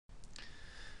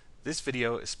This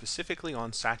video is specifically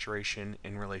on saturation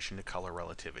in relation to color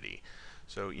relativity.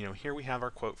 So, here we have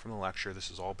our quote from the lecture. This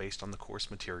is all based on the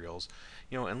course materials.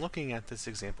 And looking at this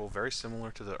example, very similar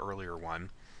to the earlier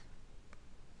one.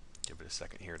 Give it a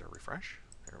second here to refresh.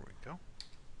 There we go.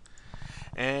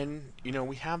 And,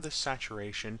 we have this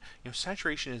saturation.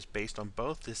 Saturation is based on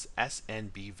both this S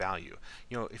and B value.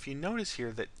 If you notice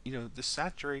here that, the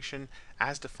saturation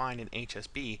as defined in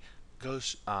HSB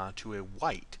goes to a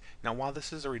white. Now, while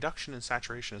this is a reduction in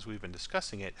saturation as we've been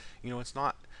discussing it, it's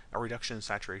not a reduction in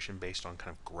saturation based on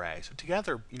kind of gray. So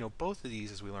together, both of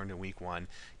these, as we learned in week 1,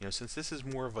 since this is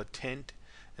more of a tint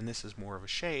and this is more of a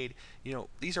shade,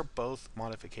 these are both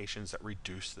modifications that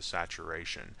reduce the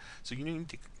saturation. So you need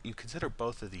to consider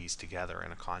both of these together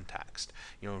in a context,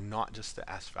 not just the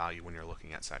S value when you're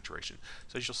looking at saturation.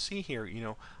 So as you'll see here,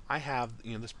 I have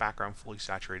this background fully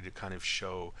saturated to kind of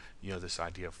show this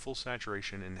idea of full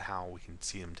saturation and how we can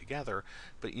see them together.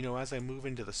 But as I move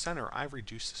into the center, I've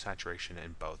reduced the saturation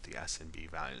in both the S and B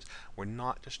values. We're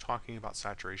not just talking about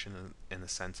saturation in the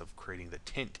sense of creating the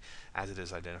tint as it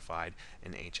is identified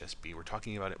in HSB. We're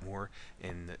talking about it more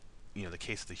in the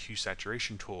case of the hue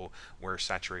saturation tool, where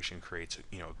saturation creates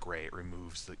a gray. It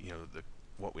removes the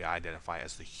what we identify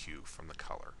as the hue from the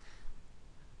color.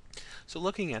 So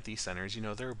looking at these centers,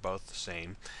 they're both the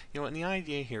same. And the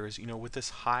idea here is, with this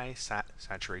high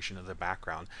saturation of the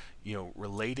background,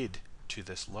 related to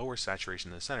this lower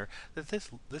saturation in the center, that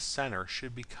this center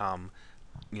should become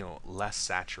less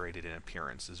saturated in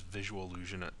appearance. This visual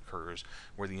illusion occurs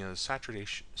where the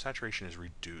saturation is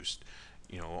reduced,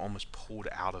 almost pulled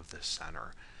out of this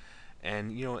center.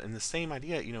 And in the same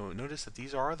idea, notice that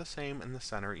these are the same in the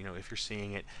center. If you're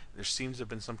seeing it, there seems to have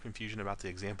been some confusion about the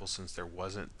example since there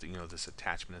wasn't this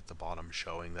attachment at the bottom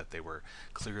showing that they were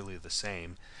clearly the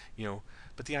same.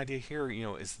 But the idea here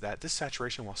is that this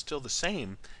saturation, while still the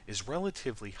same, is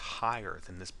relatively higher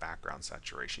than this background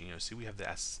saturation. See, we have the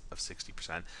S of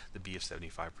 60%, the B of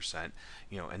 75%,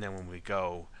 and then when we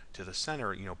go to the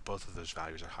center, both of those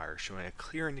values are higher, showing a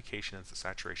clear indication that the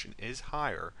saturation is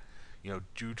higher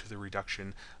due to the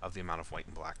reduction of the amount of white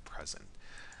and black present.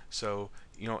 So,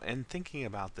 and thinking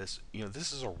about this,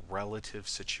 this is a relative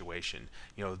situation.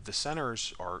 The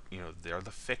centers are, they're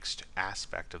the fixed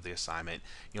aspect of the assignment,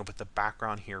 but the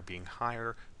background here being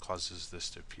higher causes this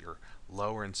to appear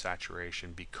lower in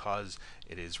saturation because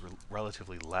it is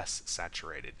relatively less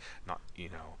saturated. Not,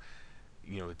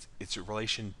 it's a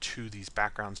relation to these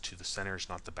backgrounds to the centers,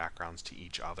 not the backgrounds to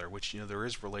each other, which there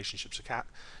is relationships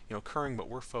occurring, but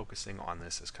we're focusing on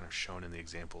this as kind of shown in the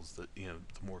examples, the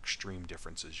more extreme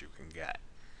differences you can get.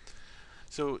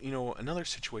 So another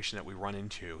situation that we run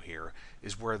into here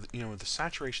is where the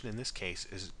saturation in this case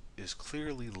is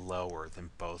clearly lower than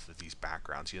both of these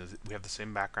backgrounds. We have the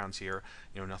same backgrounds here,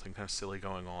 nothing kind of silly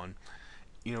going on.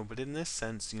 But in this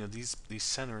sense, these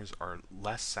centers are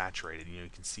less saturated. You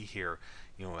can see here,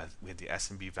 we had the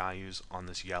S and B values on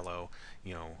this yellow,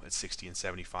 at 60 and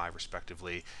 75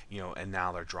 respectively, and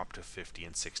now they're dropped to 50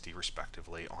 and 60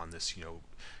 respectively on this,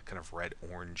 kind of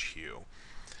red-orange hue.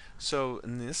 So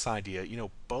in this idea,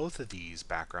 both of these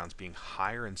backgrounds being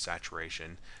higher in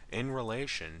saturation in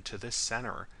relation to this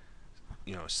center,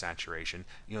 saturation,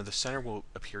 the center will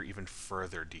appear even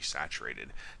further desaturated.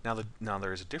 Now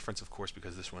there is a difference, of course,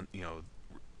 because this one,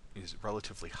 is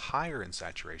relatively higher in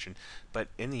saturation, but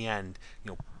in the end,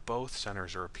 both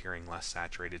centers are appearing less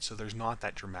saturated, so there's not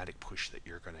that dramatic push that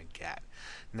you're going to get.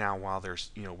 Now, while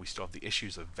there's, we still have the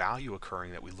issues of value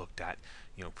occurring that we looked at,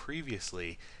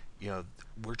 previously,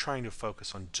 we're trying to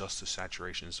focus on just the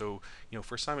saturation. So,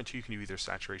 for assignment 2, you can do either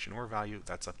saturation or value.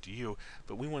 That's up to you.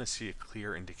 But we want to see a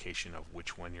clear indication of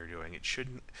which one you're doing. It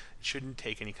shouldn't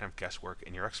take any kind of guesswork,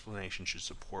 and your explanation should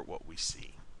support what we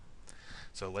see.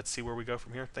 So let's see where we go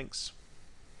from here. Thanks.